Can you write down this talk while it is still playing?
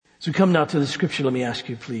As we come now to the scripture, let me ask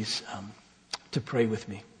you please to pray with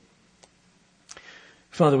me.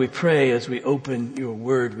 Father, we pray as we open your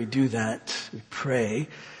word, we do that. We pray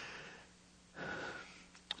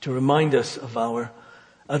to remind us of our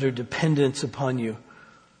utter dependence upon you.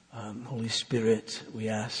 Holy Spirit, we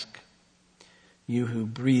ask you who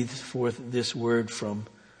breathed forth this word from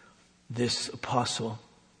this apostle,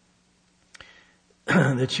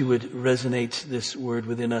 that you would resonate this word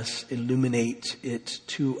within us, illuminate it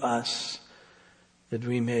to us, that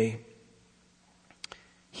we may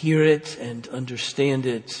hear it and understand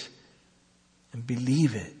it and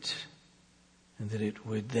believe it, and that it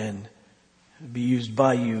would then be used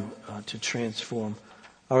by you to transform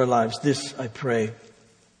our lives. This I pray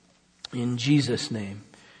in Jesus' name.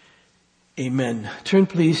 Amen. Turn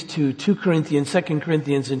please to 2 Corinthians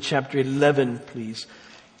in chapter 11, please.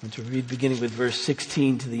 And to read beginning with verse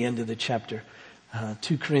 16 to the end of the chapter.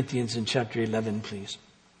 2 Corinthians in chapter 11, please.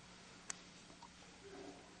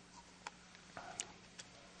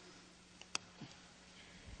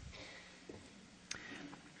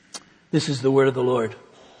 This is the word of the Lord,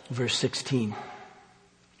 verse 16.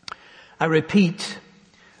 I repeat,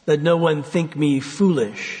 let no one think me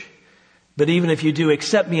foolish, but even if you do,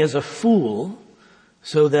 accept me as a fool,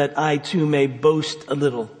 so that I too may boast a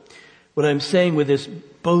little. What I'm saying with this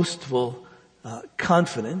boastful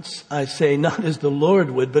confidence, I say not as the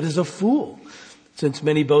Lord would, but as a fool. Since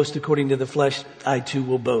many boast according to the flesh, I too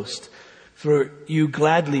will boast. For you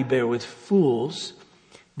gladly bear with fools,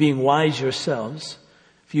 being wise yourselves.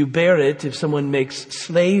 If you bear it, if someone makes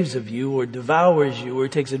slaves of you, or devours you, or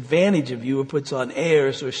takes advantage of you, or puts on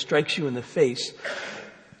airs, or strikes you in the face,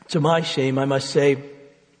 to my shame, I must say,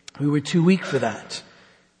 we were too weak for that.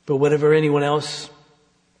 But whatever anyone else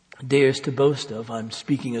dares to boast of, I'm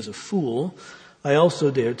speaking as a fool, I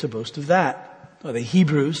also dare to boast of that. Are they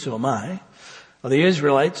Hebrews? So am I. Are they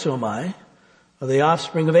Israelites? So am I. Are they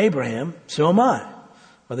offspring of Abraham? So am I.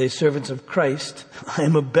 Are they servants of Christ? I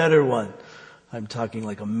am a better one. I'm talking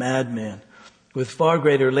like a madman. With far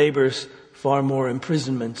greater labors, far more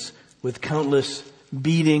imprisonments, with countless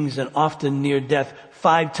beatings and often near death.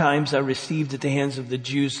 5 times I received at the hands of the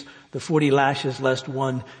Jews the 40 lashes less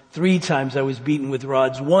one. 3 times I was beaten with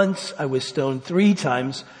rods. Once I was stoned. 3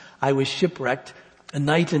 times I was shipwrecked. A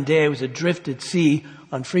night and day I was adrift at sea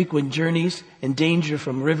on frequent journeys, in danger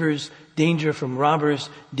from rivers, danger from robbers,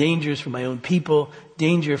 dangers from my own people,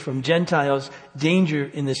 danger from Gentiles, danger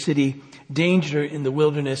in the city, danger in the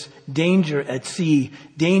wilderness, danger at sea,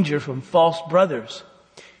 danger from false brothers,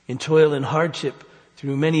 in toil and hardship,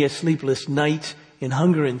 through many a sleepless night, in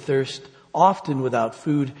hunger and thirst, often without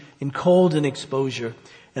food, in cold and exposure.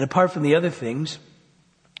 And apart from the other things,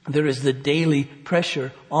 there is the daily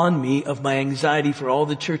pressure on me of my anxiety for all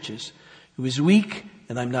the churches. Who is weak,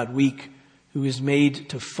 and I'm not weak. Who is made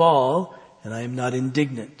to fall, and I am not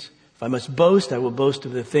indignant. If I must boast, I will boast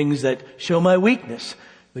of the things that show my weakness.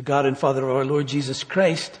 The God and Father of our Lord Jesus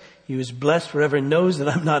Christ, He who is blessed forever, knows that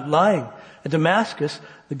I'm not lying. At Damascus,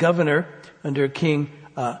 the governor under King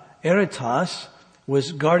Aretas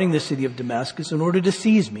was guarding the city of Damascus in order to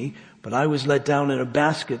seize me, but I was let down in a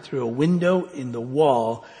basket through a window in the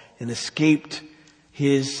wall and escaped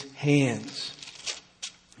his hands.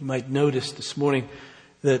 You might notice this morning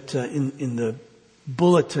that in the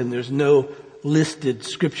bulletin there's no listed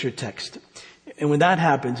scripture text. And when that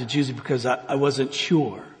happens, it's usually because I wasn't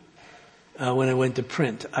sure when I went to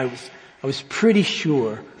print. I was pretty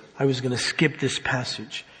sure I was going to skip this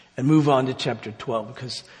passage and move on to chapter 12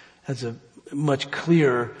 because it has a much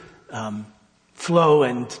clearer flow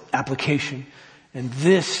and application. And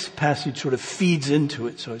this passage sort of feeds into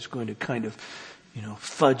it. So I was going to kind of,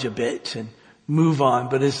 fudge a bit and move on.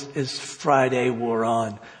 But as Friday wore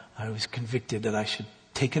on, I was convicted that I should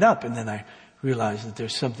take it up. And then I realized that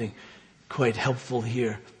there's something quite helpful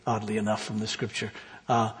here, oddly enough, from the scripture,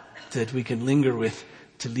 that we can linger with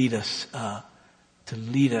to lead us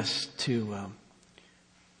to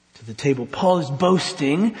the table. Paul is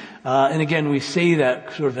boasting, and again we say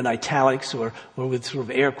that sort of in italics or with sort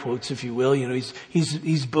of air quotes, if you will.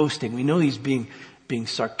 He's boasting. We know he's being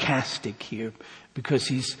sarcastic here because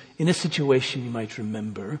he's in a situation, you might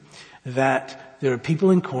remember, that there are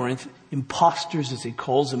people in Corinth, imposters as he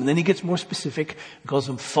calls them, and then he gets more specific, he calls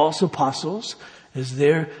them false apostles, as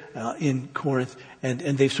they're in Corinth, and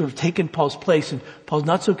they've sort of taken Paul's place, and Paul's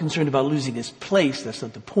not so concerned about losing his place. That's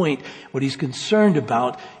not the point. What he's concerned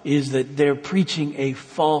about is that they're preaching a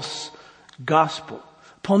false gospel.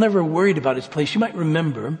 Paul never worried about his place. You might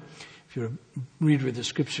remember, if you're a reader of the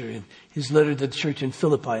scripture, in his letter to the church in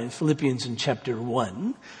Philippi, in Philippians in chapter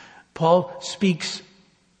 1, Paul speaks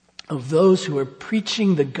of those who are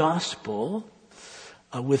preaching the gospel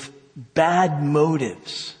with bad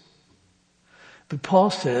motives. But Paul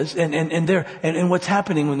says, and what's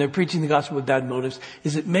happening when they're preaching the gospel with bad motives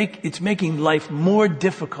is it's making life more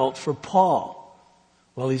difficult for Paul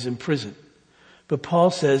while he's in prison. But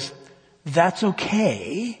Paul says that's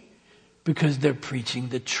okay because they're preaching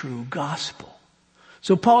the true gospel.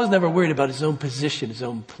 So Paul is never worried about his own position, his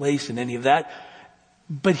own place in any of that.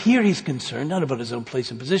 But here he's concerned, not about his own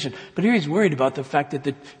place and position, but here he's worried about the fact that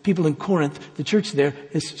the people in Corinth, the church there,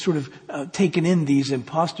 has sort of taken in these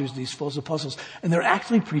imposters, these false apostles, and they're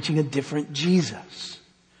actually preaching a different Jesus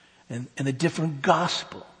and a different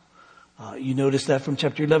gospel. You notice that from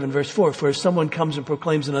chapter 11, verse 4. For if someone comes and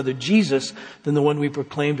proclaims another Jesus than the one we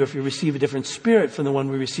proclaimed, or if you receive a different spirit from the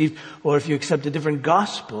one we received, or if you accept a different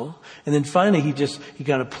gospel. And then finally, he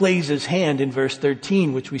kind of plays his hand in verse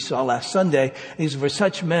 13, which we saw last Sunday. And he says, for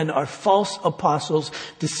such men are false apostles,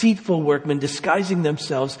 deceitful workmen, disguising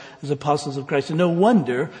themselves as apostles of Christ. And no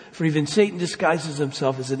wonder, for even Satan disguises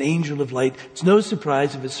himself as an angel of light. It's no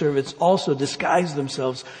surprise if his servants also disguise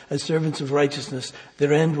themselves as servants of righteousness.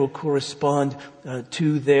 Their end will correspond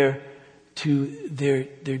to their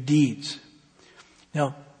deeds.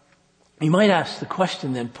 Now, you might ask the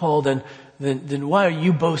question then, Paul, then why are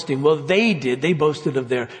you boasting? Well, they did. They boasted of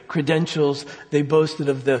their credentials. They boasted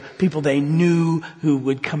of the people they knew who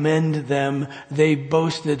would commend them. They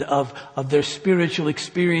boasted of their spiritual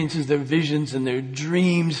experiences, their visions and their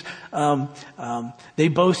dreams. They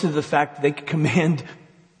boasted of the fact that they could command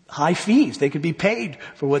high fees. They could be paid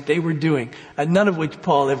for what they were doing. None of which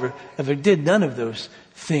Paul ever did. None of those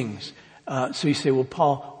things. So you say, well,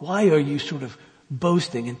 Paul, why are you sort of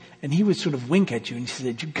boasting? And he would sort of wink at you and he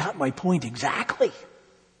said, you got my point exactly. I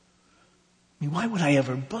mean, why would I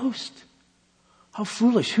ever boast? How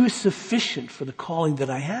foolish. Who is sufficient for the calling that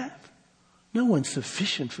I have? No one's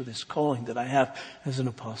sufficient for this calling that I have as an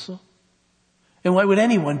apostle. And why would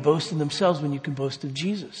anyone boast in themselves when you can boast of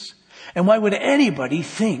Jesus? And why would anybody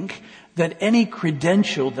think that any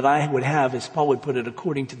credential that I would have, as Paul would put it,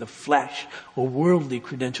 according to the flesh or worldly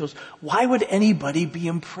credentials, why would anybody be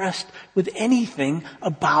impressed with anything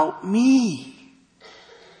about me?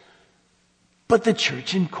 But the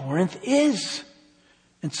church in Corinth is.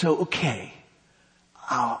 And so, okay,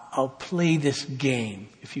 I'll play this game,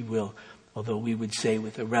 if you will, although we would say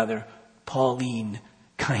with a rather Pauline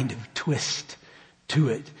kind of twist to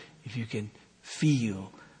it, if you can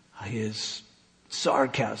feel his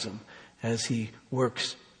sarcasm as he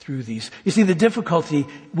works through these. You see, the difficulty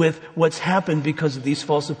with what's happened because of these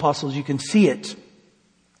false apostles, you can see it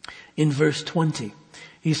in verse 20.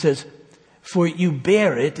 He says, for you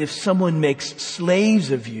bear it if someone makes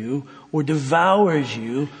slaves of you, or devours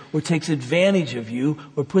you, or takes advantage of you,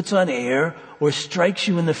 or puts on air, or strikes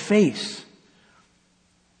you in the face.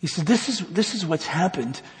 He said, this is what's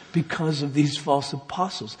happened because of these false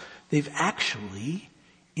apostles. They've actually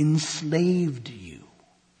enslaved you.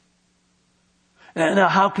 Now,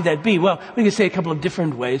 how could that be? Well, we could say a couple of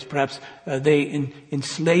different ways. Perhaps they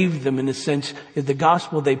enslaved them in the sense that the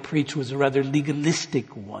gospel they preached was a rather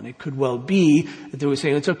legalistic one. It could well be that they were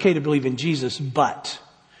saying it's okay to believe in Jesus, but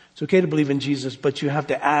it's okay to believe in Jesus, but you have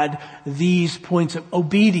to add these points of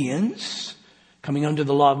obedience, coming under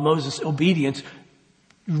the law of Moses, obedience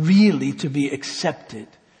really to be accepted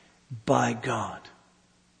by God.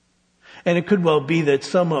 And it could well be that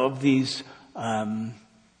some of these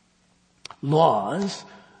laws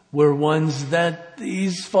were ones that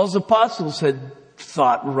these false apostles had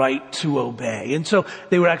thought right to obey. And so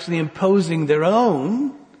they were actually imposing their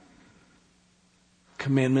own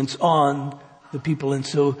commandments on the people. And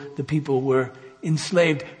so the people were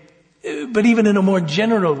enslaved. But even in a more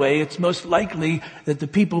general way, it's most likely that the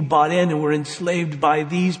people bought in and were enslaved by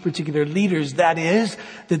these particular leaders. That is,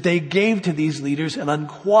 that they gave to these leaders an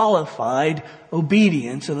unqualified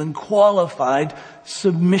obedience, an unqualified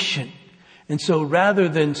submission. And so rather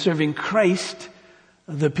than serving Christ,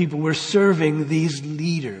 the people were serving these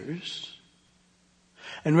leaders.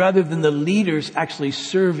 And rather than the leaders actually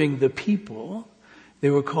serving the people, they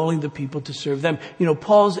were calling the people to serve them. You know,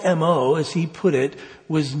 Paul's M.O., as he put it,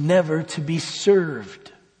 was never to be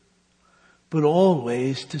served, but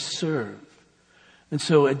always to serve. And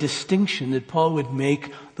so a distinction that Paul would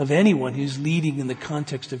make of anyone who's leading in the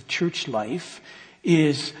context of church life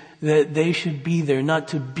is that they should be there not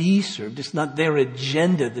to be served. It's not their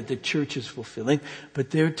agenda that the church is fulfilling,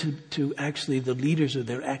 but they're to actually, the leaders are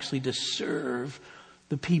there actually to serve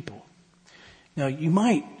the people. Now, you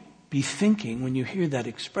might be thinking when you hear that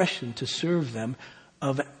expression, to serve them,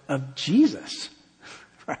 of Jesus,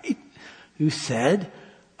 right? Who said,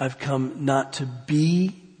 I've come not to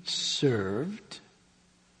be served,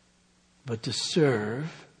 but to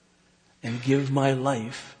serve and give my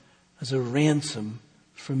life as a ransom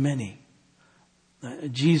for many.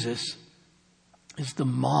 Jesus is the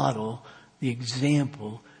model, the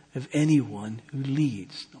example of anyone who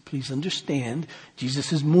leads. Now, please understand,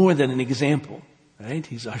 Jesus is more than an example, right?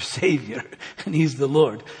 He's our Savior and He's the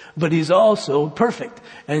Lord. But He's also perfect.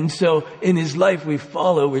 And so in His life we're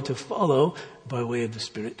to follow by way of the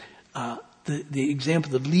Spirit, the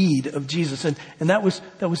example, the lead of Jesus. And that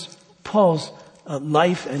was Paul's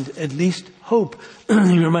life and at least hope.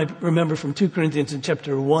 You might remember from 2 Corinthians in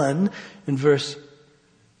chapter 1 in verse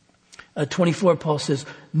 24, Paul says,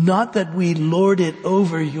 not that we lord it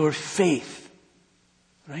over your faith,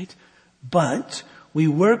 right? But we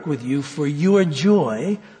work with you for your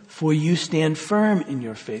joy, for you stand firm in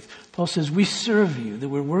your faith. Paul says we serve you, that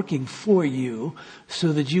we're working for you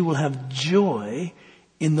so that you will have joy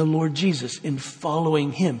in the Lord Jesus, in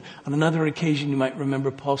following Him. On another occasion, you might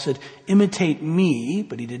remember Paul said, imitate me,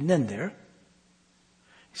 but he didn't end there.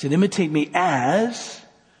 He said, imitate me as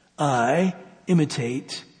I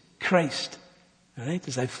imitate Christ. All right?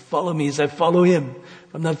 As I follow me, as I follow Him.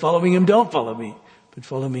 If I'm not following Him, don't follow me, but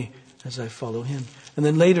follow me as I follow Him. And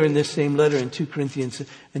then later in this same letter in 2 Corinthians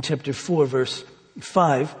in chapter 4, verse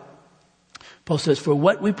 5, Paul says, for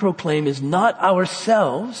what we proclaim is not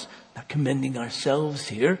ourselves, not commending ourselves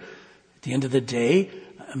here. At the end of the day,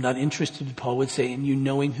 I'm not interested, Paul would say, in you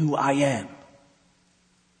knowing who I am,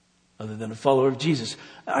 other than a follower of Jesus.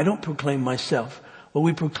 I don't proclaim myself. What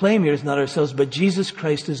we proclaim here is not ourselves, but Jesus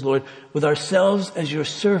Christ is Lord, with ourselves as your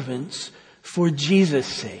servants for Jesus'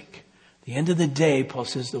 sake. At the end of the day, Paul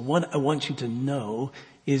says, the one I want you to know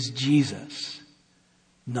is Jesus,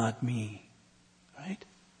 not me. Right?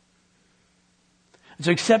 And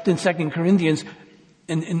so except in 2 Corinthians,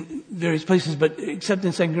 in various places, but except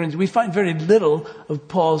in 2 Corinthians, we find very little of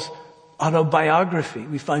Paul's autobiography.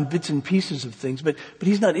 We find bits and pieces of things, but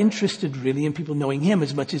he's not interested really in people knowing him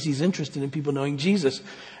as much as he's interested in people knowing Jesus.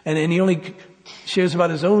 And he only shares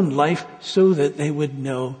about his own life so that they would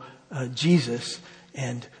know Jesus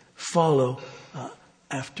and follow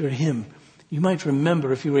after him. You might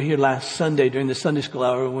remember, if you were here last Sunday during the Sunday school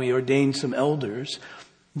hour when we ordained some elders,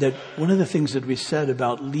 that one of the things that we said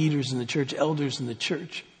about leaders in the church, elders in the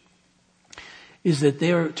church, is that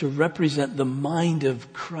they are to represent the mind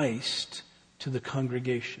of Christ to the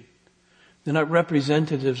congregation. They're not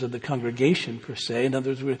representatives of the congregation per se. In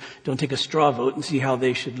other words, we don't take a straw vote and see how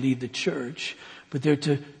they should lead the church, but they're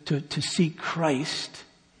to seek Christ,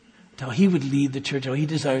 how He would lead the church, how He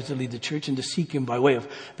desires to lead the church, and to seek Him by way of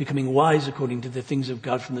becoming wise according to the things of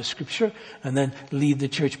God from the Scripture, and then lead the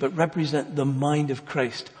church, but represent the mind of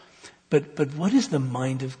Christ. But what is the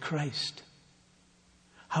mind of Christ?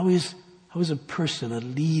 How is a person, a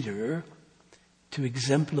leader, to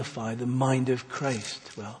exemplify the mind of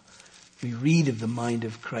Christ? Well, we read of the mind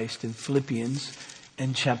of Christ in Philippians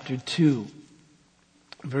and chapter 2.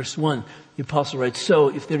 Verse 1, the apostle writes, so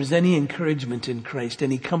if there is any encouragement in Christ,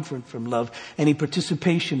 any comfort from love, any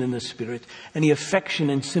participation in the Spirit, any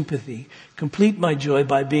affection and sympathy, complete my joy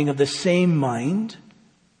by being of the same mind,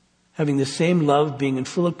 having the same love, being in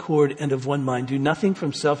full accord and of one mind. Do nothing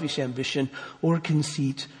from selfish ambition or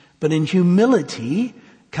conceit, but in humility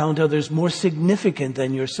count others more significant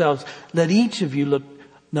than yourselves. Let each of you look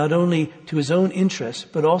not only to his own interests,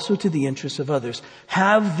 but also to the interests of others.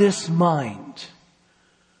 Have this mind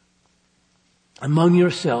among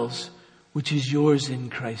yourselves, which is yours in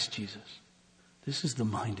Christ Jesus. This is the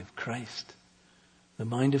mind of Christ. The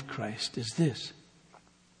mind of Christ is this: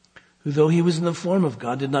 who, though He was in the form of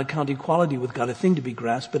God, did not count equality with God a thing to be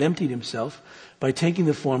grasped, but emptied Himself by taking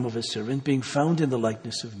the form of a servant, being found in the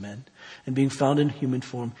likeness of men, and being found in human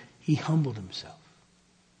form, He humbled Himself.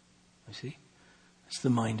 You see? That's the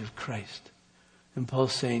mind of Christ. And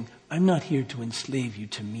Paul's saying, I'm not here to enslave you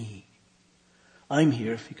to me. I'm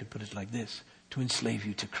here, if you could put it like this, to enslave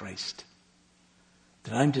you to Christ.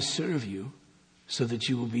 That I'm to serve you so that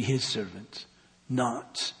you will be His servant,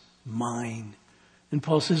 not mine. And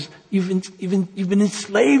Paul says, you've been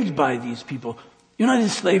enslaved by these people. You're not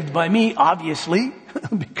enslaved by me, obviously,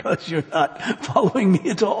 because you're not following me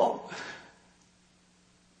at all.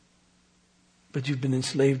 But you've been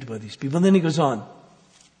enslaved by these people. And then he goes on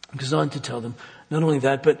to tell them, not only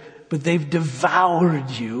that, but they've devoured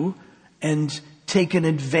you and taken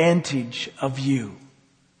advantage of you.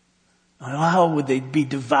 How would they be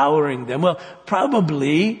devouring them? Well,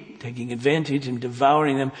 probably taking advantage and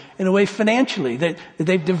devouring them in a way financially. That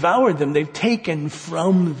they've devoured them. They've taken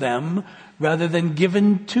from them rather than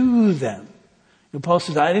given to them. And Paul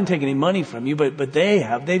says, I didn't take any money from you, but they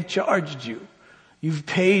have. They've charged you. You've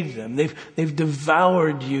paid them. They've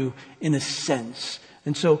devoured you in a sense.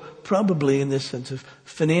 And so probably in this sense of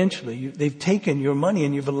financially, they've taken your money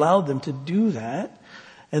and you've allowed them to do that.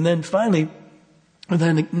 And then finally,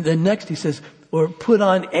 then next he says, or put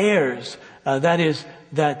on airs. That is,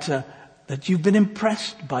 that you've been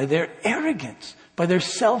impressed by their arrogance, by their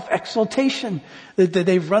self-exaltation, that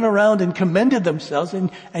they've run around and commended themselves,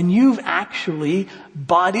 and you've actually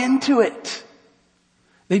bought into it.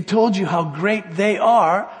 They've told you how great they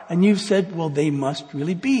are, and you've said, well, they must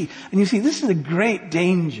really be. And you see, this is a great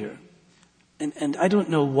danger. And I don't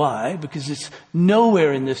know why, because it's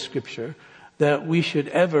nowhere in this scripture that we should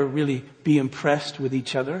ever really be impressed with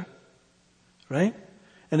each other, right?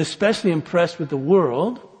 And especially impressed with the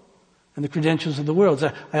world and the credentials of the world.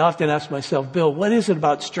 I often ask myself, Bill, what is it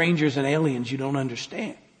about strangers and aliens you don't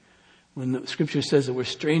understand? When the scripture says that we're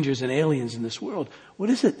strangers and aliens in this world, what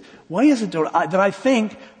is it? Why is it that I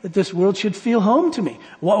think that this world should feel home to me?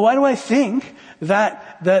 Why do I think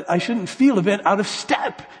that I shouldn't feel a bit out of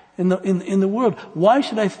step in the world? Why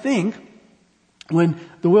should I think when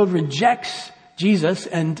the world rejects Jesus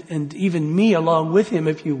and even me along with him,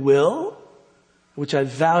 if you will, which I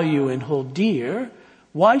value and hold dear,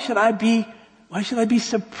 why should I be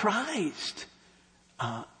surprised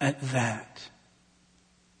at that?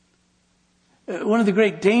 One of the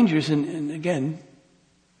great dangers, and again,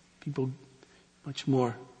 people much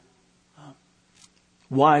more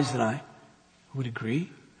wise than I would agree,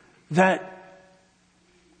 that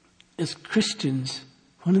as Christians,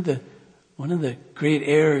 one of the great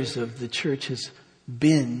errors of the church has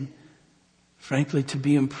been, frankly, to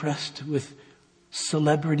be impressed with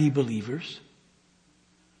celebrity believers.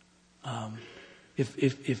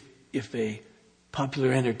 If a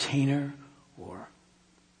popular entertainer or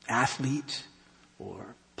athlete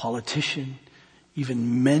or politician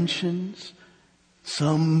even mentions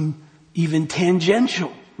some even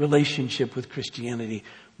tangential relationship with Christianity,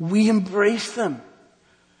 we embrace them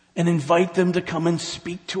and invite them to come and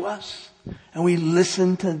speak to us, and we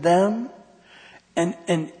listen to them.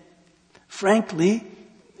 And frankly,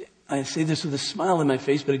 I say this with a smile on my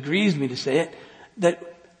face, but it grieves me to say it, that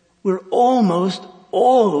we're almost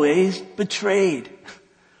always betrayed.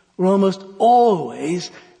 We're almost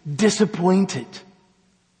always disappointed.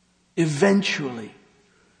 Eventually.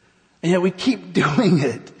 And yet we keep doing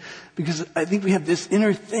it because I think we have this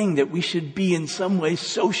inner thing that we should be in some way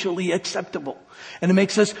socially acceptable. And it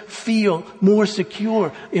makes us feel more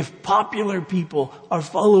secure if popular people are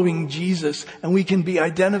following Jesus, and we can be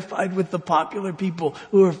identified with the popular people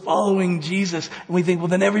who are following Jesus. And we think, well,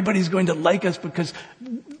 then everybody's going to like us because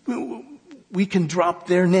we can drop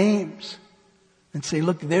their names and say,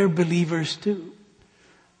 look, they're believers too.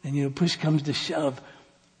 And push comes to shove,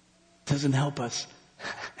 doesn't help us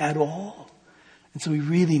at all. And so we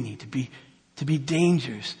really need to be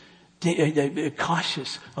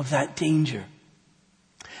cautious of that danger.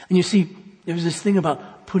 And you see, there's this thing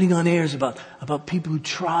about putting on airs, about people who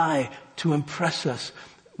try to impress us,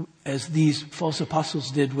 as these false apostles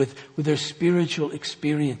did with their spiritual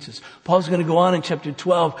experiences. Paul's going to go on in chapter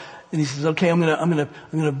 12, and he says, okay, I'm going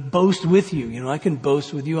to boast with you. I can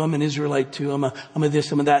boast with you. I'm an Israelite too. I'm a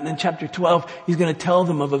this, I'm a that. And in chapter 12, he's going to tell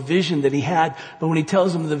them of a vision that he had. But when he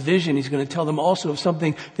tells them of the vision, he's going to tell them also of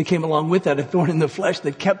something that came along with that, a thorn in the flesh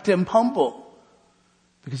that kept him humble.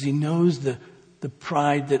 Because he knows the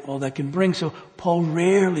pride that all that can bring. So Paul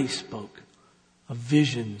rarely spoke of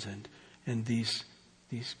visions and these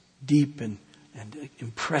deep and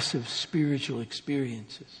impressive spiritual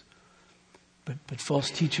experiences. But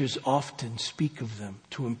false teachers often speak of them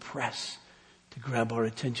to impress, to grab our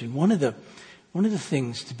attention. One of the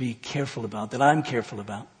things to be careful about, that I'm careful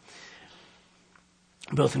about,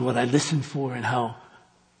 both in what I listen for and how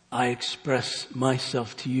I express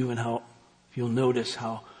myself to you, and how you'll notice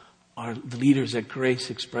how the leaders at Grace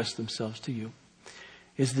express themselves to you,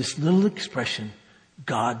 is this little expression,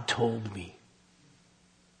 God told me.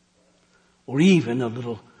 Or even a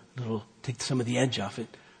little, take some of the edge off it,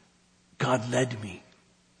 God led me.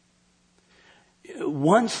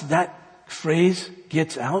 Once that phrase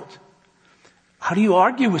gets out, how do you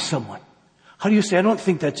argue with someone? How do you say, I don't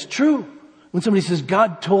think that's true? When somebody says,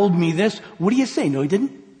 God told me this, what do you say? No, he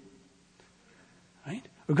didn't. Right?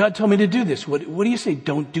 Or God told me to do this. What do you say?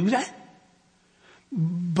 Don't do that.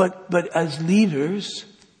 But as leaders,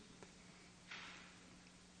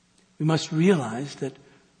 we must realize that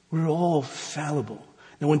we're all fallible.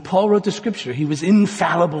 Now, when Paul wrote the scripture, he was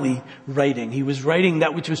infallibly writing. He was writing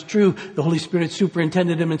that which was true. The Holy Spirit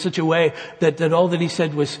superintended him in such a way that all that he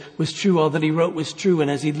said was true. All that he wrote was true.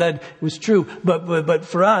 And as he led was true. But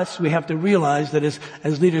for us, we have to realize that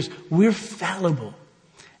as leaders, we're fallible.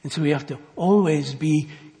 And so we have to always be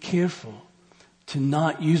careful to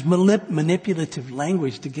not use manipulative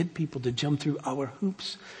language to get people to jump through our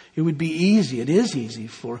hoops. It would be easy, it is easy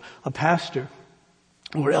for a pastor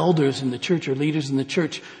or elders in the church or leaders in the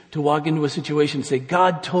church to walk into a situation and say,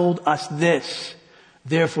 God told us this,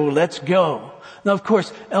 therefore let's go. Now, of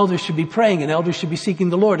course, elders should be praying, and elders should be seeking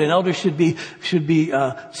the Lord, and elders should be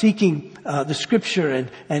seeking the Scripture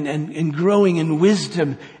and growing in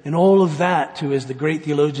wisdom and all of that, to, as the great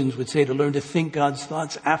theologians would say, to learn to think God's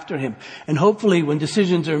thoughts after Him. And hopefully, when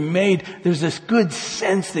decisions are made, there's this good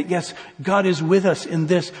sense that yes, God is with us in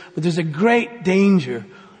this. But there's a great danger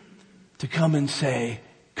to come and say,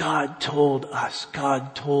 God told us,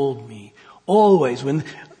 God told me. Always,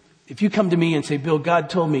 if you come to me and say, Bill, God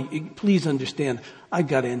told me, please understand, I've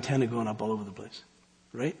got antenna going up all over the place,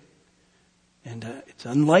 right? And it's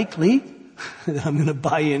unlikely that I'm going to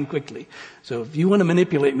buy in quickly. So if you want to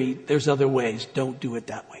manipulate me, there's other ways. Don't do it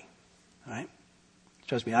that way, all right?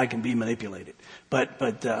 Trust me, I can be manipulated, but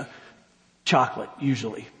chocolate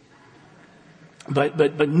usually,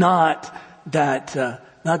 but not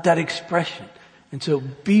that expression. And so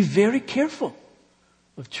be very careful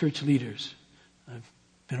of church leaders. I've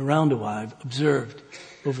been around a while. I've observed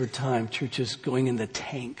over time churches going in the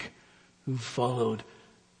tank who followed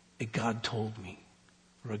a God told me,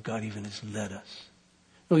 or a God even has led us.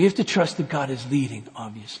 No, you have to trust that God is leading,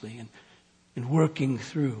 obviously, and working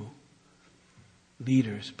through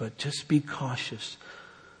leaders, but just be cautious.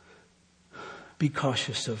 Be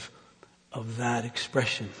cautious of that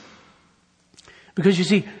expression. Because you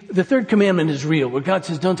see, the third commandment is real, where God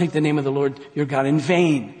says, don't take the name of the Lord your God in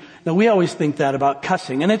vain. Now, we always think that about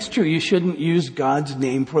cussing, and it's true. You shouldn't use God's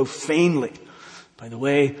name profanely. By the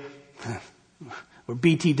way, or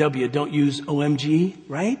BTW, don't use OMG,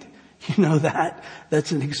 right? You know that?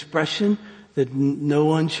 That's an expression that no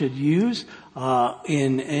one should use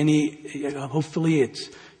in any, hopefully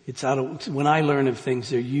it's out of, when I learn of things,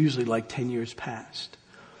 they're usually like 10 years past.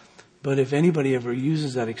 But if anybody ever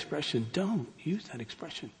uses that expression, don't use that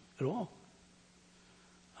expression at all.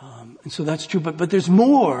 And so that's true. But there's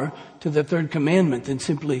more to the third commandment than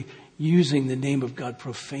simply using the name of God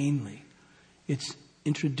profanely. It's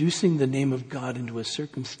introducing the name of God into a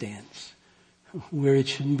circumstance where it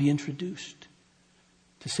shouldn't be introduced.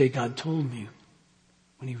 To say, God told me,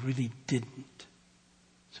 when He really didn't.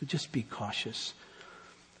 So just be cautious.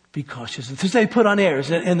 Be cautious. To say put on airs,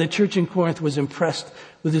 and the church in Corinth was impressed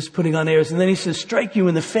with this putting on airs. And then he says, strike you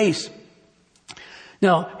in the face.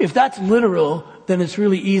 Now, if that's literal, then it's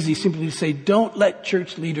really easy simply to say, don't let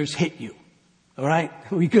church leaders hit you. All right?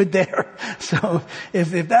 Are we good there? So if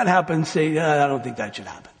that happens, say, I don't think that should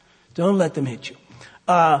happen. Don't let them hit you.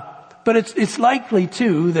 But it's likely,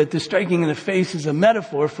 too, that the striking in the face is a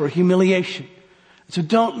metaphor for humiliation. So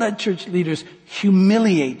don't let church leaders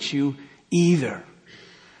humiliate you either.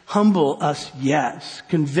 Humble us, yes.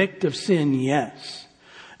 Convict of sin, yes.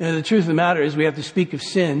 And the truth of the matter is we have to speak of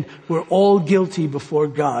sin. We're all guilty before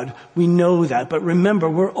God. We know that. But remember,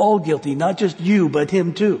 we're all guilty. Not just you, but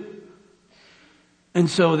Him too. And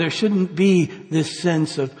so there shouldn't be this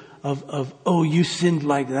sense of oh, you sinned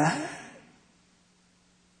like that.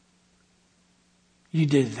 You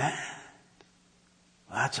did that.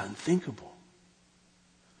 Well, that's unthinkable.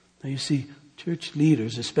 Now you see, church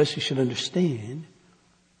leaders especially should understand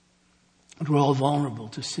that we're all vulnerable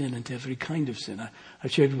to sin and to every kind of sin.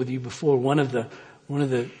 I've shared with you before, one of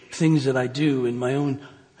the things that I do in my own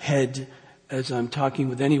head as I'm talking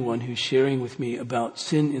with anyone who's sharing with me about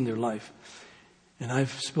sin in their life. And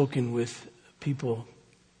I've spoken with people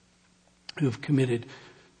who have committed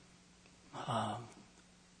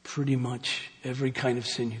pretty much every kind of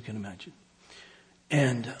sin you can imagine.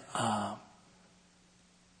 And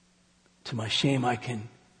to my shame, I can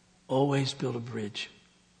always build a bridge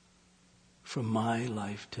from my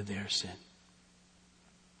life to their sin.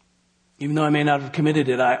 Even though I may not have committed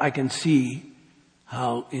it, I can see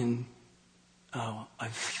how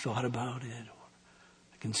I've thought about it. Or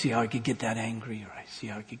I can see how I could get that angry, or I see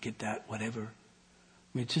how I could get that whatever. I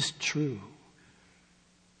mean, it's just true.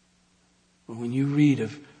 When you read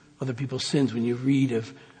of other people's sins, when you read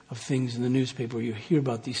of things in the newspaper, or you hear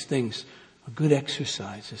about these things, a good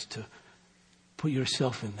exercise is to put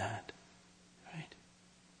yourself in that. Right?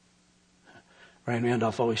 Ryan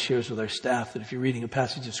Randolph always shares with our staff that if you're reading a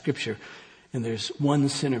passage of Scripture and there's one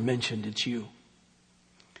sinner mentioned, it's you.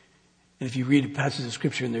 And if you read a passage of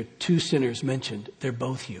Scripture and there are two sinners mentioned, they're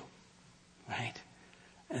both you. Right?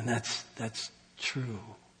 And that's true.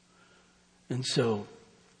 And so,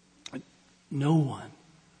 no one.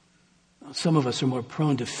 Some of us are more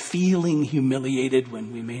prone to feeling humiliated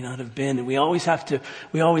when we may not have been. And we always have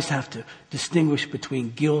to distinguish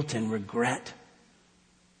between guilt and regret.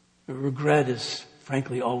 Regret is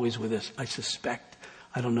frankly always with us. I suspect.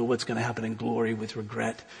 I don't know what's going to happen in glory with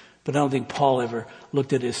regret. But I don't think Paul ever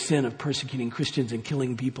looked at his sin of persecuting Christians and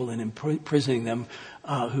killing people and imprisoning them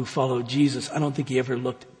who followed Jesus. I don't think he ever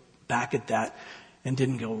looked back at that and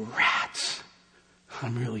didn't go, rats,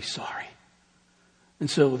 I'm really sorry. And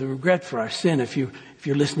so the regret for our sin, if you're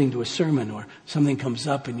listening to a sermon or something comes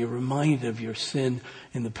up and you're reminded of your sin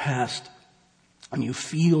in the past and you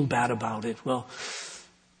feel bad about it, well,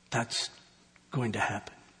 that's going to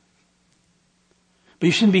happen. But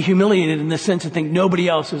you shouldn't be humiliated in the sense of think nobody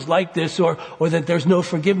else is like this or that there's no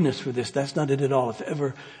forgiveness for this. That's not it at all. If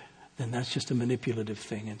ever, then that's just a manipulative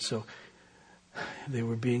thing. And so they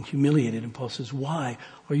were being humiliated. And Paul says, why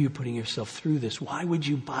are you putting yourself through this? Why would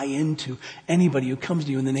you buy into anybody who comes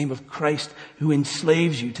to you in the name of Christ, who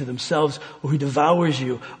enslaves you to themselves or who devours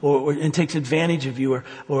you and takes advantage of you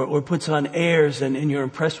or puts on airs and you're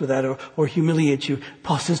impressed with that or humiliates you?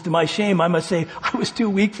 Paul says, to my shame, I must say I was too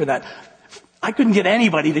weak for that. I couldn't get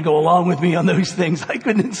anybody to go along with me on those things. I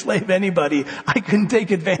couldn't enslave anybody. I couldn't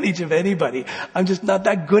take advantage of anybody. I'm just not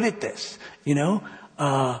that good at this, you know?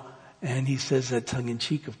 And he says that tongue in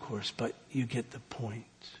cheek, of course, but you get the point.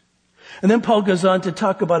 And then Paul goes on to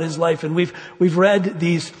talk about his life, and we've read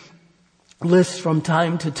these lists from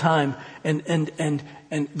time to time,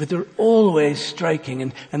 but they're always striking.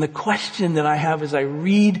 And the question that I have as I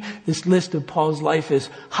read this list of Paul's life is,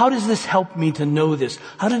 how does this help me to know this?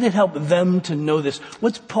 How did it help them to know this?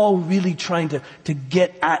 What's Paul really trying to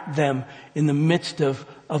get at them in the midst of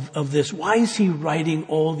this? Why is he writing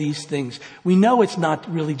all these things? We know it's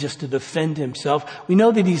not really just to defend himself. We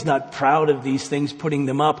know that he's not proud of these things, putting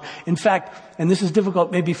them up. In fact, and this is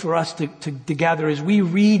difficult maybe for us to gather as we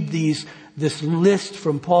read this list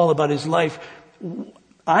from Paul about his life,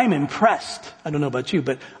 I'm impressed. I don't know about you,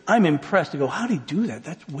 but I'm impressed to go, how did he do that?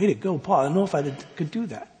 That's way to go, Paul. I don't know if I could do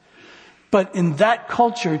that. But in that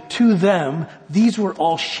culture, to them, these were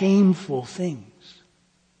all shameful things.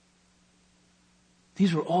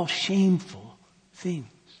 These were all shameful things.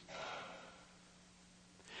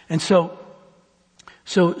 And so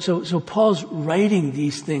Paul's writing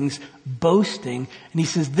these things, boasting, and he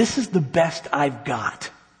says, this is the best I've got.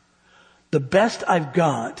 The best I've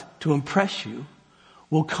got to impress you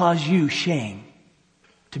will cause you shame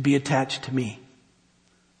to be attached to me.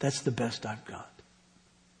 That's the best I've got.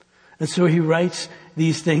 And so he writes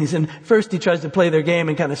these things. And first he tries to play their game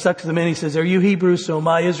and kind of sucks them in. He says, are you Hebrews? So am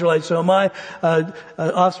I. Israelites? So am I.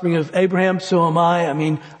 Offspring of Abraham? So am I. I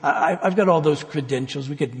mean, I've got all those credentials.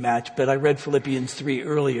 We could match, but I read Philippians 3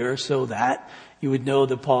 earlier so that you would know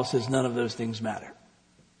that Paul says none of those things matter.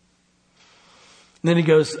 And then he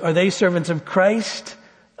goes, are they servants of Christ?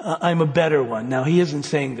 I'm a better one. Now, he isn't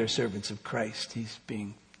saying they're servants of Christ. He's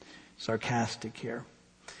being sarcastic here.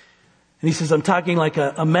 And he says, I'm talking like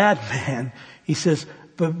a madman. He says,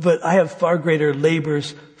 but I have far greater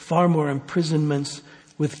labors, far more imprisonments,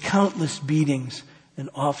 with countless beatings,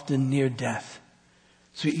 and often near death.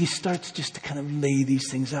 So he starts just to kind of lay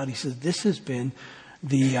these things out. He says, this has been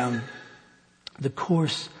the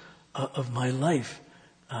course of my life.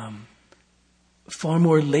 Far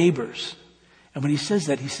more labors. And when he says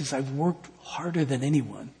that, he says, I've worked harder than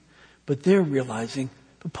anyone. But they're realizing,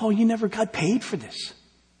 but Paul, you never got paid for this.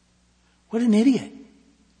 What an idiot.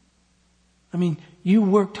 I mean, you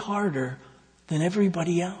worked harder than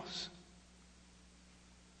everybody else.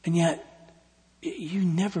 And yet, you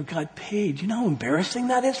never got paid. You know how embarrassing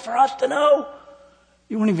that is for us to know?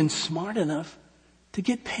 You weren't even smart enough to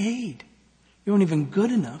get paid. You weren't even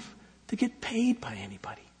good enough to get paid by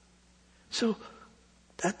anybody. So,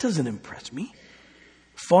 that doesn't impress me.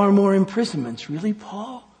 Far more imprisonments. Really,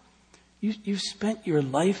 Paul? You've spent your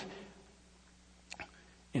life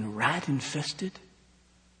in rat-infested,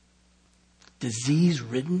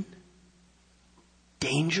 disease-ridden,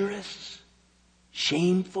 dangerous,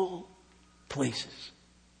 shameful places.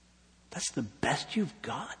 That's the best you've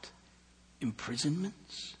got?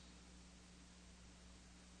 Imprisonments?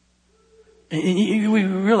 And we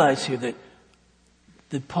realize here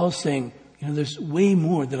that Paul's saying, you know, there's way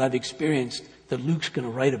more that I've experienced that Luke's going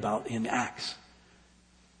to write about in Acts.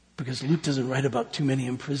 Because Luke doesn't write about too many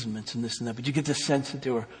imprisonments and this and that. But you get the sense that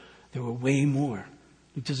there were way more.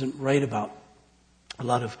 Luke doesn't write about a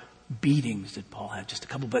lot of beatings that Paul had, just a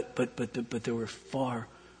couple, but there were far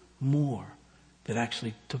more that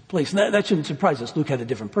actually took place. And that shouldn't surprise us. Luke had a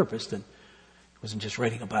different purpose than, he wasn't just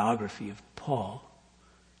writing a biography of Paul.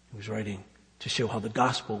 He was writing to show how the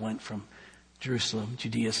gospel went from Jerusalem,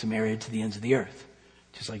 Judea, Samaria to the ends of the earth,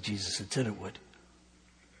 just like Jesus had said it would.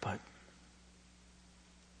 But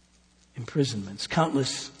imprisonments,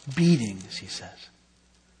 countless beatings, he says,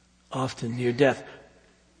 often near death.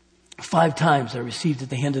 5 times I received at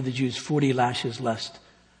the hand of the Jews 40 lashes less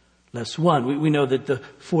one. We know that the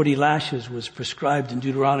 40 lashes was prescribed in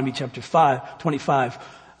Deuteronomy chapter 25.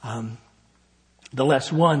 The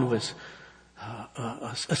less one was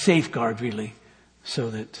a safeguard, really, so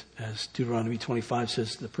that, as Deuteronomy 25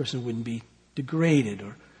 says, the person wouldn't be degraded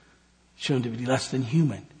or shown to be less than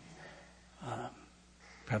human,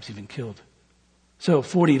 perhaps even killed. So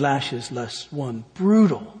 40 lashes less one,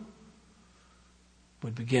 brutal,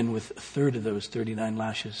 would begin with 1/3 of those 39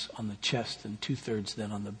 lashes on the chest and 2/3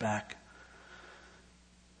 then on the back.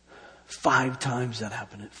 5 times that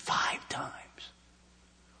happened. 5 times.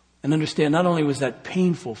 And understand, not only was that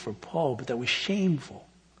painful for Paul, but that was shameful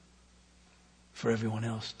for everyone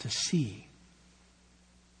else to see.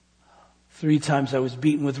 3 times I was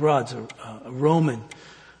beaten with rods, a Roman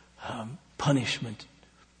punishment.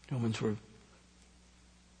 Romans were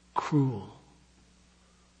cruel.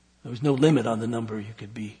 There was no limit on the number you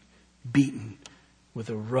could be beaten with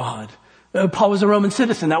a rod. Paul was a Roman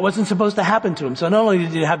citizen. That wasn't supposed to happen to him. So not only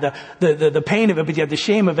did you have the pain of it, but you have the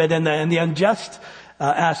shame of it and the unjust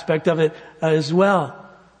aspect of it as well.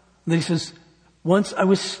 And then he says, once I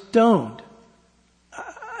was stoned.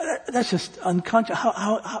 That's just unconscious.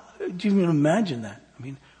 How do you even imagine that? I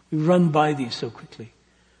mean, we run by these so quickly.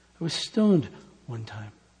 I was stoned one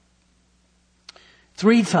time.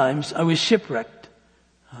 3 times I was shipwrecked.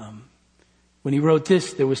 When he wrote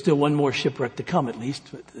this, there was still one more shipwreck to come, at least.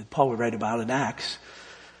 Paul would write about in Acts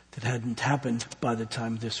that hadn't happened by the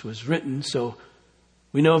time this was written. So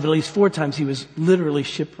we know of at least 4 times he was literally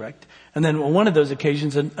shipwrecked. And then on one of those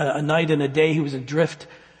occasions, a night and a day, he was adrift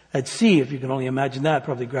at sea, if you can only imagine that,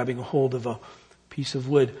 probably grabbing a hold of a piece of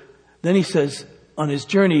wood. Then he says, on his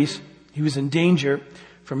journeys, he was in danger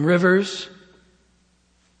from rivers,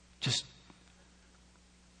 just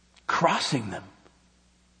crossing them.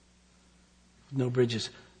 No bridges.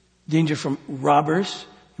 Danger from robbers.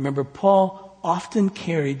 Remember, Paul often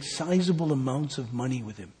carried sizable amounts of money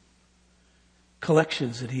with him.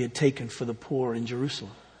 Collections that he had taken for the poor in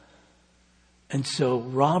Jerusalem. And so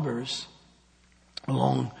robbers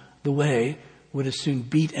along the way would as soon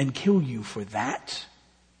beat and kill you for that.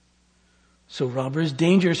 So robbers,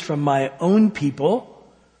 dangers from my own people.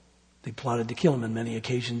 They plotted to kill him on many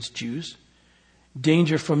occasions, Jews.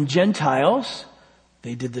 Danger from Gentiles.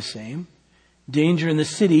 They did the same. Danger in the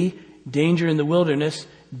city, danger in the wilderness,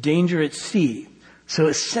 danger at sea. So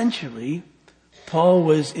essentially, Paul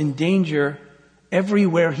was in danger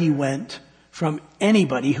everywhere he went from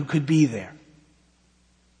anybody who could be there.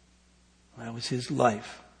 That was his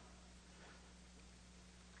life.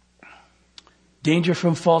 Danger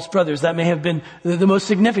from false brothers. That may have been the most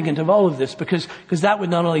significant of all of this because that would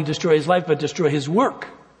not only destroy his life but destroy his work.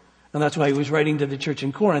 And that's why he was writing to the church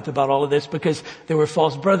in Corinth about all of this, because there were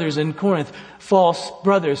false brothers in Corinth. False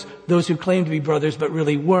brothers, those who claimed to be brothers but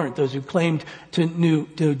really weren't. Those who claimed to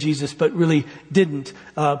know Jesus but really didn't.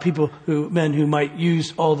 Men who might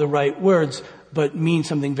use all the right words but mean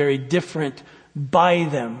something very different by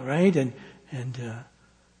them, right? And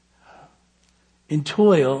in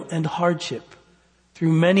toil and hardship,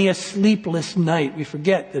 through many a sleepless night, we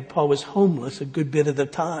forget that Paul was homeless a good bit of the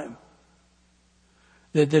time.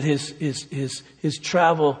 That his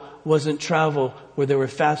travel wasn't travel where there were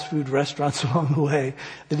fast food restaurants along the way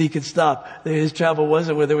that he could stop. That his travel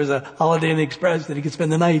wasn't where there was a Holiday Inn Express that he could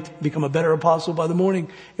spend the night, become a better apostle by the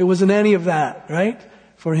morning. It wasn't any of that, right?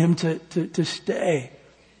 For him to stay.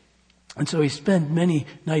 And so he spent many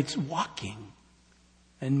nights walking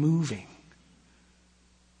and moving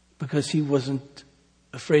because he wasn't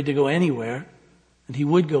afraid to go anywhere, and he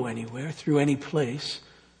would go anywhere through any place.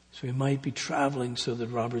 So he might be traveling so that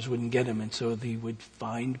robbers wouldn't get him, and so he would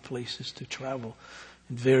find places to travel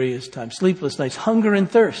at various times. Sleepless nights, hunger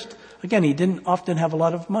and thirst. Again, he didn't often have a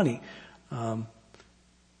lot of money.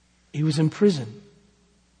 He was in prison.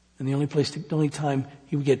 And the only time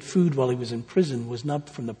he would get food while he was in prison was not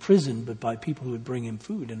from the prison, but by people who would bring him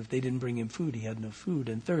food. And if they didn't bring him food, he had no food.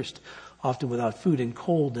 And thirst, often without food, and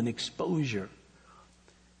cold and exposure.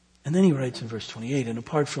 And then he writes in verse 28, and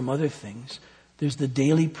apart from other things, there's the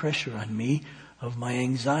daily pressure on me of my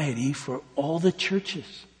anxiety for all the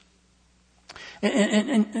churches.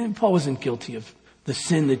 And Paul wasn't guilty of the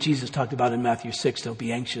sin that Jesus talked about in Matthew 6. Don't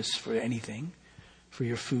be anxious for anything, for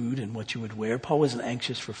your food and what you would wear. Paul wasn't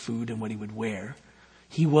anxious for food and what he would wear.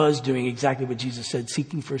 He was doing exactly what Jesus said,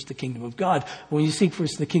 seeking first the kingdom of God. When you seek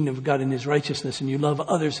first the kingdom of God and his righteousness, and you love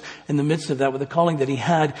others in the midst of that with the calling that he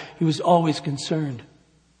had, he was always concerned.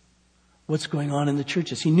 What's going on in the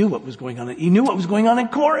churches? He knew what was going on. He knew what was going on in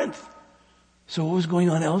Corinth. So what was going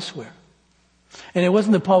on elsewhere? And it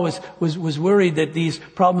wasn't that Paul was worried that these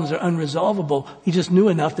problems are unresolvable. He just knew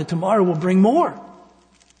enough that tomorrow will bring more.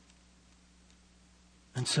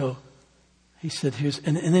 And so he said,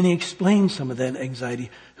 and then he explained some of that anxiety.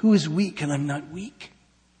 Who is weak and I'm not weak?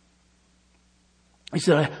 He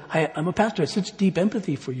said, I'm a pastor. I have such deep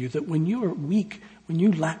empathy for you that when you are weak, when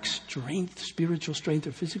you lack strength, spiritual strength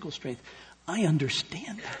or physical strength, I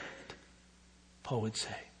understand that, Paul would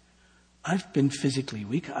say. I've been physically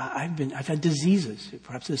weak. I've had diseases.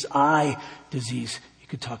 Perhaps this eye disease you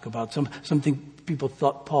could talk about. Something people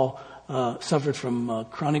thought Paul suffered from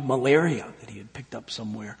chronic malaria that he had picked up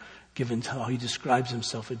somewhere, given how he describes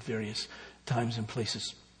himself at various times and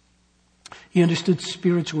places. He understood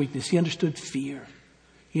spiritual weakness. He understood fear.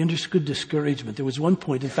 He understood discouragement. There was one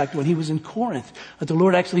point, in fact, when he was in Corinth, that the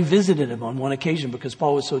Lord actually visited him on one occasion because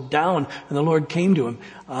Paul was so down, and the Lord came to him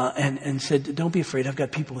and said, don't be afraid, I've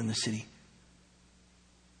got people in the city.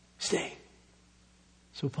 Stay.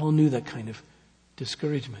 So Paul knew that kind of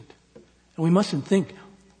discouragement. And we mustn't think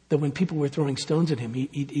that when people were throwing stones at him, he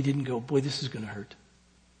didn't go, boy, this is going to hurt.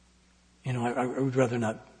 I would rather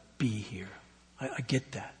not be here. I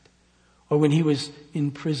get that. Or when he was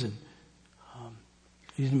in prison,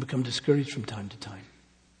 he didn't become discouraged from time to time.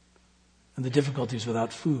 And the difficulties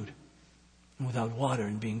without food and without water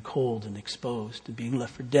and being cold and exposed and being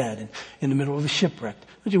left for dead and in the middle of a shipwreck.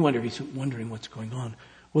 Don't you wonder if he's wondering what's going on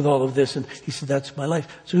with all of this? And he said, that's my life.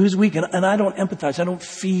 So who's weak? And I don't empathize. I don't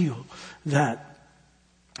feel that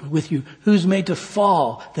with you. Who's made to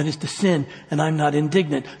fall, that is to sin, and I'm not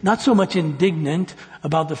indignant. Not so much indignant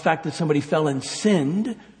about the fact that somebody fell and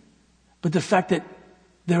sinned, but the fact that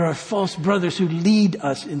there are false brothers who lead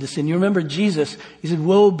us into sin. You remember Jesus, he said,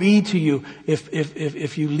 woe be to you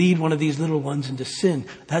if you lead one of these little ones into sin.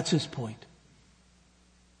 That's his point.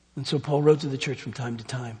 And so Paul wrote to the church from time to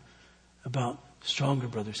time about stronger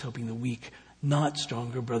brothers helping the weak, not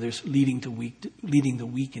stronger brothers leading the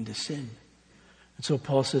weak into sin. And so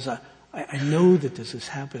Paul says, I know that this is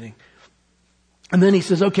happening. And then he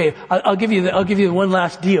says, okay, I'll give you the one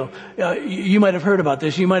last deal. You might have heard about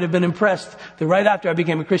this. You might have been impressed that right after I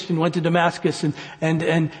became a Christian, went to Damascus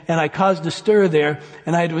and I caused a stir there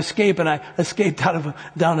and I had to escape, and I escaped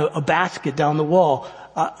down a basket down the wall.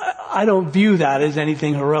 I don't view that as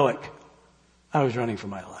anything heroic. I was running for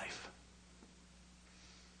my life.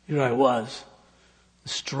 Here I was,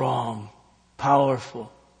 strong,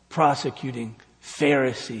 powerful, prosecuting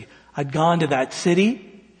Pharisee. I'd gone to that city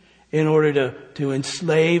in order to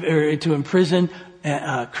enslave or to imprison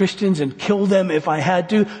Christians and kill them if I had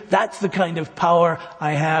to. That's the kind of power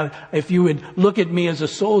I have. If you would look at me as a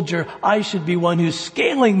soldier, I should be one who's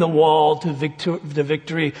scaling the wall to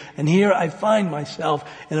victory. And here I find myself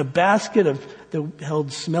in a basket that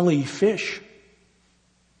held smelly fish.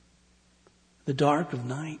 The dark of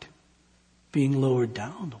night, being lowered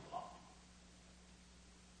down the wall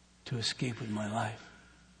to escape with my life.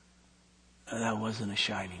 That wasn't a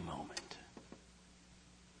shining moment.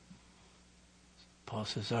 Paul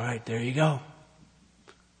says, all right, there you go.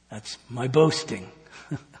 That's my boasting.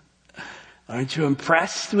 Aren't you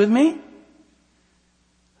impressed with me?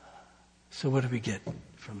 So what do we get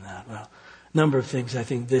from that? Well, a number of things. I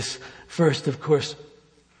think this first, of course,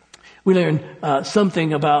 we learn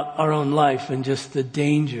something about our own life and just the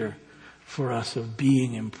danger for us of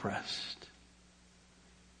being impressed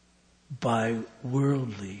by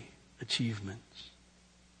worldly achievements,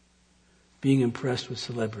 being impressed with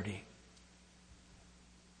celebrity,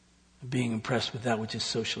 being impressed with that which is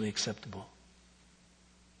socially acceptable.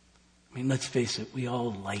 I mean, let's face it, we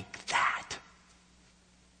all like that.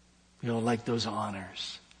 We all like those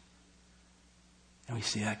honors. And we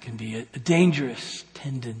see that can be a dangerous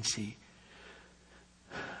tendency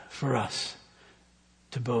for us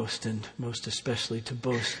to boast, and most especially to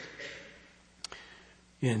boast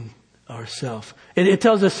in ourselves. It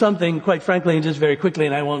tells us something, quite frankly, and just very quickly,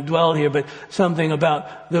 and I won't dwell here, but something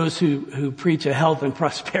about those who preach a health and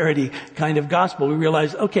prosperity kind of gospel. We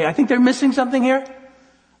realize, okay, I think they're missing something here.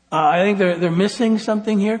 I think they're missing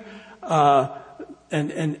something here. And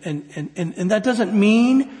that doesn't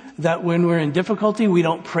mean that when we're in difficulty, we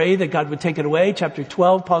don't pray that God would take it away. Chapter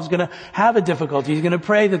 12, Paul's going to have a difficulty. He's going to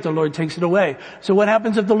pray that the Lord takes it away. So what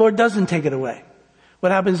happens if the Lord doesn't take it away?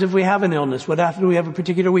 What happens if we have an illness? What happens if we have a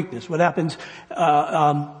particular weakness? What happens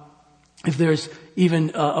if there's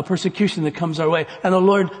even a persecution that comes our way and the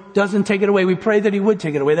Lord doesn't take it away? We pray that He would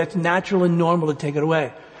take it away. That's natural and normal to take it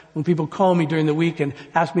away. When people call me during the week and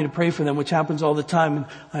ask me to pray for them, which happens all the time,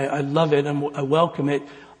 and I love it and I welcome it.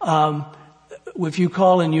 If you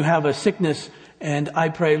call and you have a sickness and I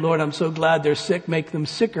pray, Lord, I'm so glad they're sick, make them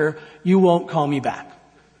sicker, you won't call me back.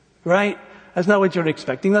 Right? That's not what you're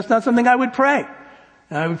expecting. That's not something I would pray.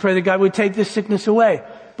 And I would pray that God would take this sickness away.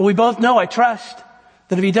 But we both know, I trust,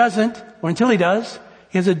 that if he doesn't, or until he does,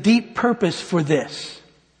 he has a deep purpose for this.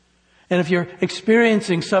 And if you're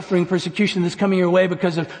experiencing suffering, persecution that's coming your way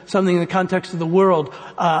because of something in the context of the world,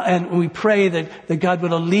 and we pray that God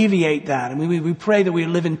would alleviate that. And we pray that we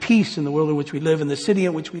live in peace in the world in which we live, in the city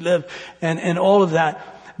in which we live, and all of that.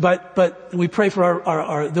 But we pray for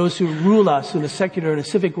our those who rule us in a secular and a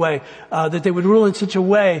civic way, that they would rule in such a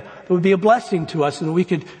way that would be a blessing to us, and we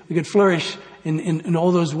could flourish in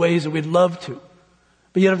all those ways that we'd love to.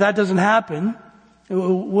 But yet if that doesn't happen,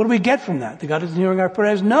 what do we get from that? That God isn't hearing our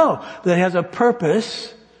prayers? No. That he has a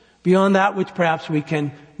purpose beyond that which perhaps we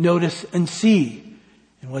can notice and see.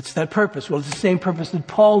 And what's that purpose? Well, it's the same purpose that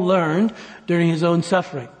Paul learned during his own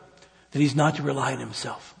suffering. That he's not to rely on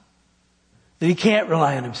himself. That he can't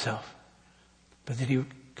rely on himself. But that he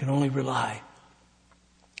can only rely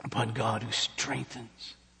upon God who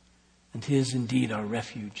strengthens. And he is indeed our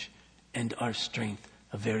refuge and our strength,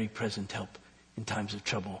 a very present help in times of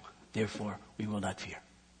trouble. Therefore, we will not fear.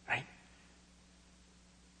 Right?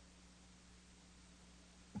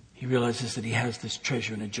 He realizes that he has this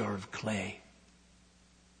treasure in a jar of clay.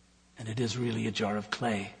 And it is really a jar of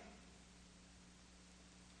clay.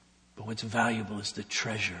 But what's valuable is the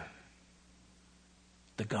treasure,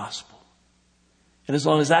 the gospel. And as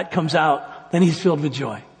long as that comes out, then he's filled with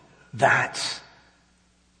joy. That's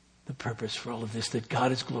the purpose for all of this, that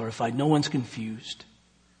God is glorified. No one's confused.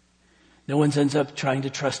 No one ends up trying to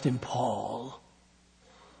trust in Paul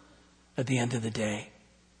at the end of the day.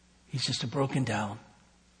 He's just a broken down,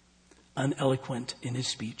 uneloquent in his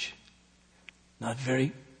speech, not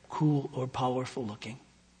very cool or powerful looking,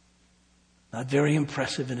 not very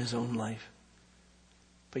impressive in his own life.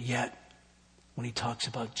 But yet, when he talks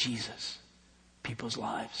about Jesus, people's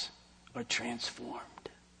lives are transformed.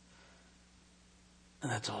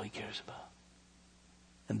 And that's all he cares about.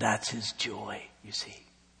 And that's his joy, you see.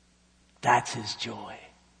 That's his joy.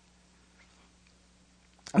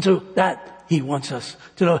 And so that he wants us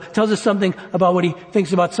to know. Tells us something about what he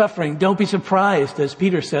thinks about suffering. Don't be surprised, as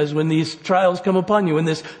Peter says, when these trials come upon you, when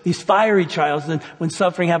these fiery trials, and when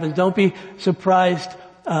suffering happens. Don't be surprised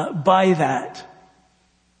by that.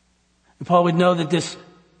 And Paul would know that this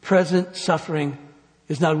present suffering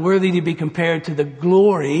is not worthy to be compared to the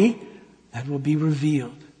glory that will be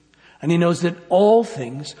revealed. And he knows that all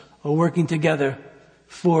things are working together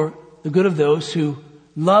for the good of those who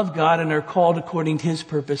love God and are called according to his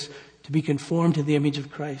purpose to be conformed to the image of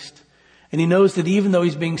Christ. And he knows that even though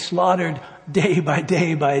he's being slaughtered day by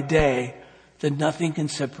day by day, that nothing can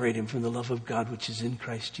separate him from the love of God which is in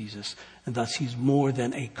Christ Jesus. And thus he's more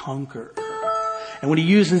than a conqueror. And when he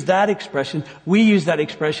uses that expression, we use that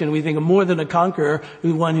expression, we think of more than a conqueror,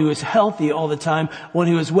 one who is healthy all the time, one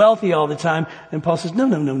who is wealthy all the time. And Paul says,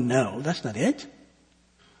 no, that's not it.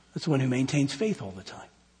 That's the one who maintains faith all the time.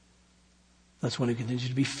 That's one who continues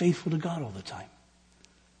to be faithful to God all the time.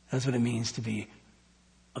 That's what it means to be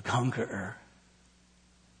a conqueror.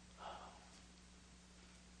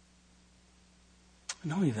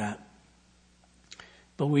 Not only that,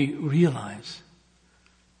 but we realize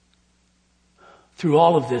through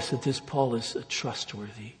all of this that this Paul is a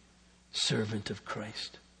trustworthy servant of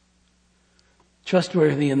Christ.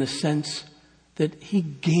 Trustworthy in the sense that he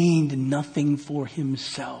gained nothing for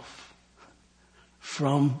himself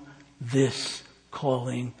from this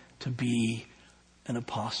calling to be an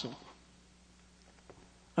apostle.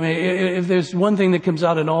 I mean, if there's one thing that comes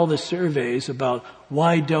out in all the surveys about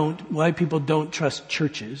why people don't trust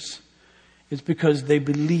churches, it's because they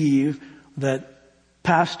believe that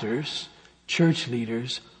pastors, church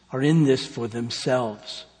leaders, are in this for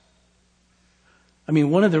themselves. I mean,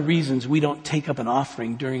 one of the reasons we don't take up an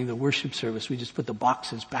offering during the worship service, we just put the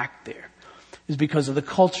boxes back there, is because of the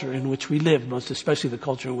culture in which we live, most especially the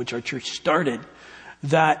culture in which our church started,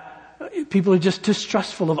 that people are just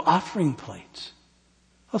distrustful of offering plates.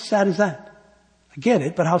 How sad is that? I get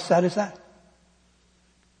it, but how sad is that?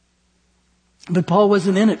 But Paul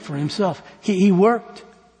wasn't in it for himself. He worked.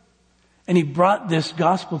 And he brought this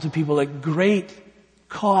gospel to people at great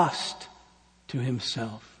cost to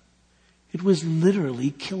himself. It was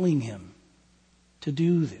literally killing him to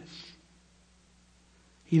do this.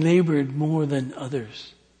 He labored more than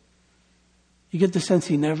others. You get the sense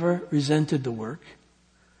he never resented the work.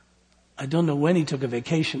 I don't know when he took a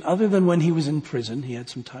vacation, other than when he was in prison. He had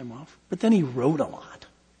some time off. But then he wrote a lot.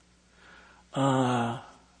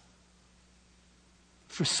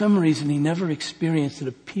 For some reason, he never experienced, it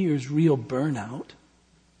appears, real burnout.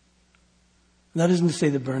 And that isn't to say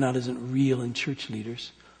that burnout isn't real in church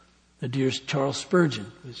leaders. The dear Charles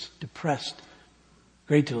Spurgeon was depressed a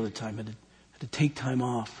great deal of the time, had to take time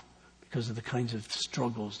off because of the kinds of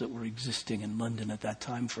struggles that were existing in London at that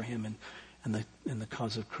time for him and the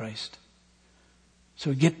cause of Christ.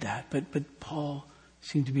 So we get that, but Paul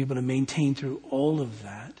seemed to be able to maintain through all of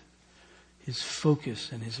that his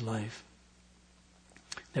focus and his life.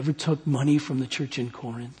 Never took money from the church in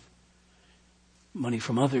Corinth. Money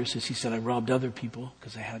from others, as he said, I robbed other people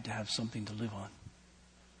because I had to have something to live on.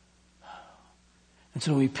 And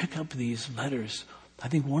so when we pick up these letters, I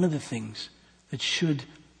think one of the things that should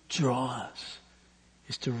draw us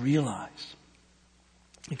is to realize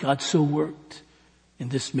that God so worked in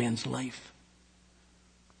this man's life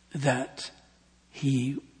that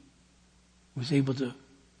he was able to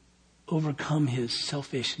overcome his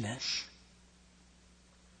selfishness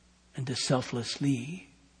and to selflessly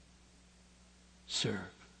serve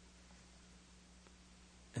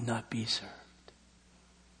and not be served.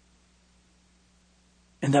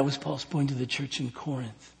 And that was Paul's point to the church in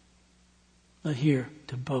Corinth. Not here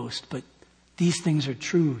to boast, but these things are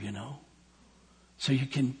true, you know. So you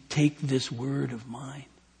can take this word of mine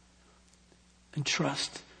and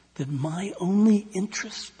trust that my only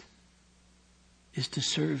interest is to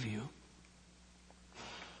serve you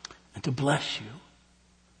and to bless you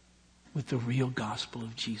with the real gospel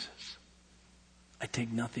of Jesus. I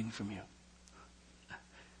take nothing from you,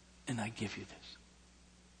 and I give you this.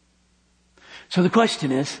 So the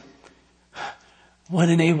question is, what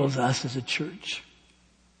enables us as a church?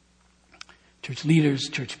 Church leaders,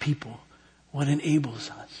 church people, what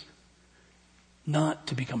enables us not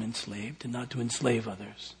to become enslaved and not to enslave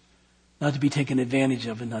others, not to be taken advantage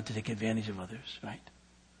of and not to take advantage of others, right?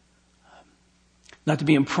 Not to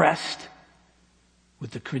be impressed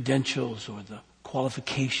with the credentials or the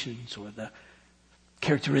qualifications or the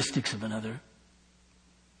characteristics of another,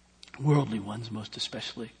 worldly ones most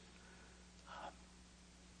especially.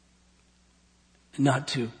 Not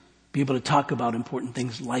to be able to talk about important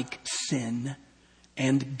things like sin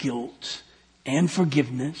and guilt and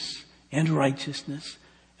forgiveness and righteousness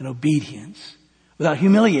and obedience without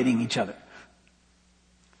humiliating each other.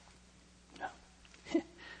 No.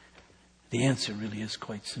 The answer really is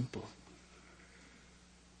quite simple.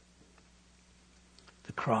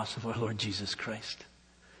 The cross of our Lord Jesus Christ.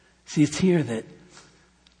 See, it's here that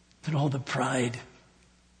all the pride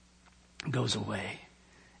goes away.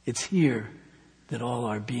 It's here that all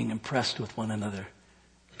our being impressed with one another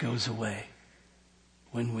goes away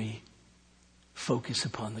when we focus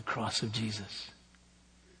upon the cross of Jesus.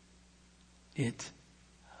 It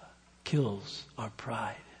kills our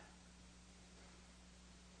pride.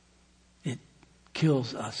 It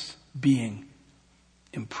kills us being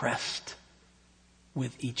impressed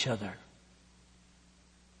with each other.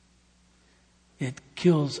 It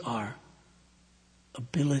kills our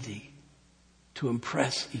ability to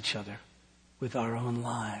impress each other with our own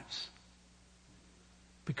lives.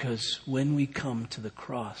 Because when we come to the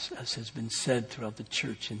cross, as has been said throughout the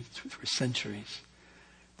church and for centuries,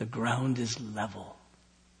 the ground is level.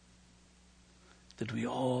 That we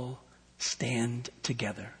all stand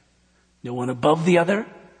together. No one above the other,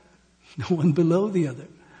 no one below the other.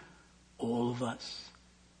 All of us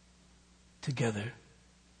together,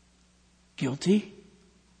 guilty,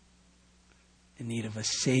 in need of a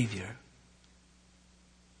Savior.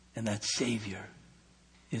 And that Savior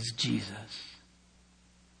is Jesus,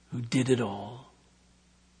 who did it all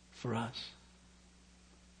for us.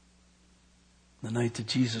 The night that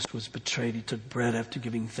Jesus was betrayed, he took bread after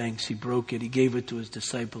giving thanks. He broke it. He gave it to his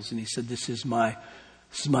disciples and he said, this is my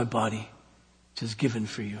body, which is given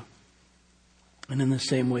for you. And in the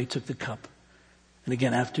same way, he took the cup. And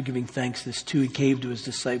again, after giving thanks, this too, he gave to his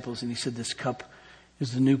disciples and he said, this cup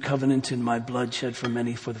is the new covenant in my blood shed for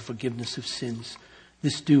many for the forgiveness of sins.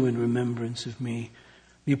 This do in remembrance of me.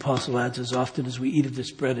 The apostle adds, as often as we eat of this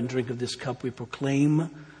bread and drink of this cup, we proclaim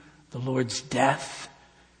the Lord's death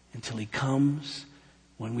until he comes.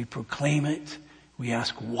 When we proclaim it, we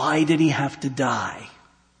ask, why did he have to die?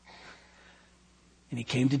 And he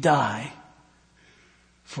came to die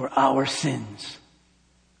for our sins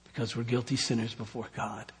because we're guilty sinners before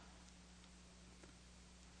God.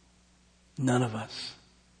 None of us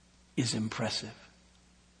is impressive.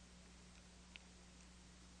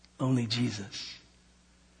 Only Jesus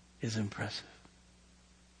is impressive.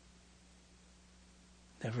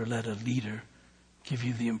 Never let a leader give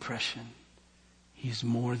you the impression he's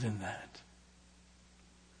more than that.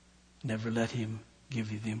 Never let him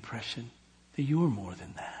give you the impression that you're more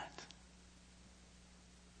than that.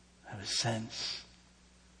 Have a sense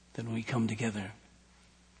that when we come together,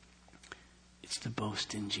 it's to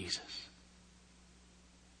boast in Jesus.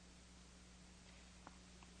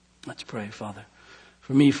 Let's pray, Father.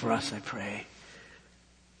 For me, for us, I pray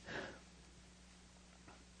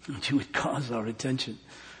that you would cause our attention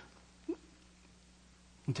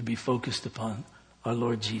to be focused upon our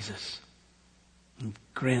Lord Jesus, and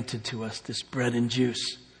granted to us this bread and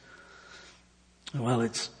juice. Well,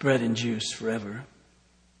 it's bread and juice forever.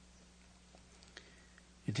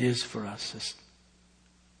 It is for us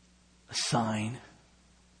a sign,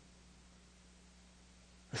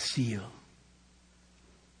 a seal,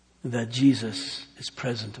 that Jesus is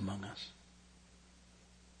present among us.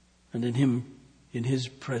 And in Him, in His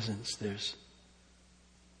presence, there's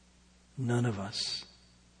none of us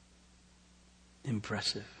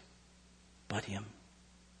impressive but Him.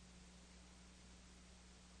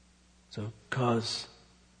 So cause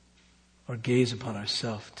our gaze upon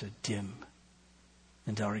ourselves to dim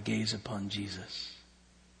and our gaze upon Jesus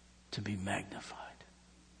to be magnified.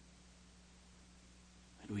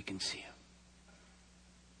 And we can see Him.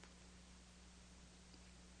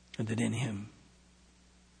 And that in Him,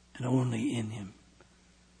 and only in Him,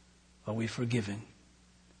 are we forgiven,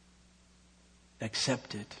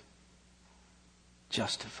 accepted,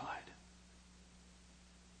 justified.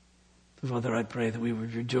 Father, I pray that we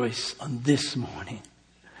would rejoice on this morning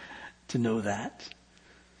to know that.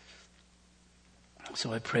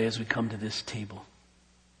 So I pray as we come to this table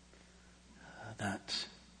that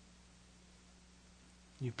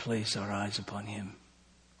you place our eyes upon Him,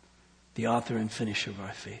 the author and finisher of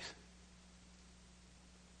our faith.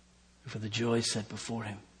 For the joy set before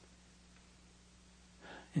Him,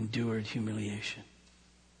 endured humiliation,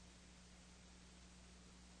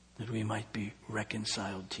 that we might be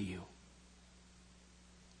reconciled to you.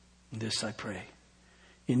 And this I pray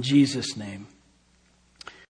in Jesus' name.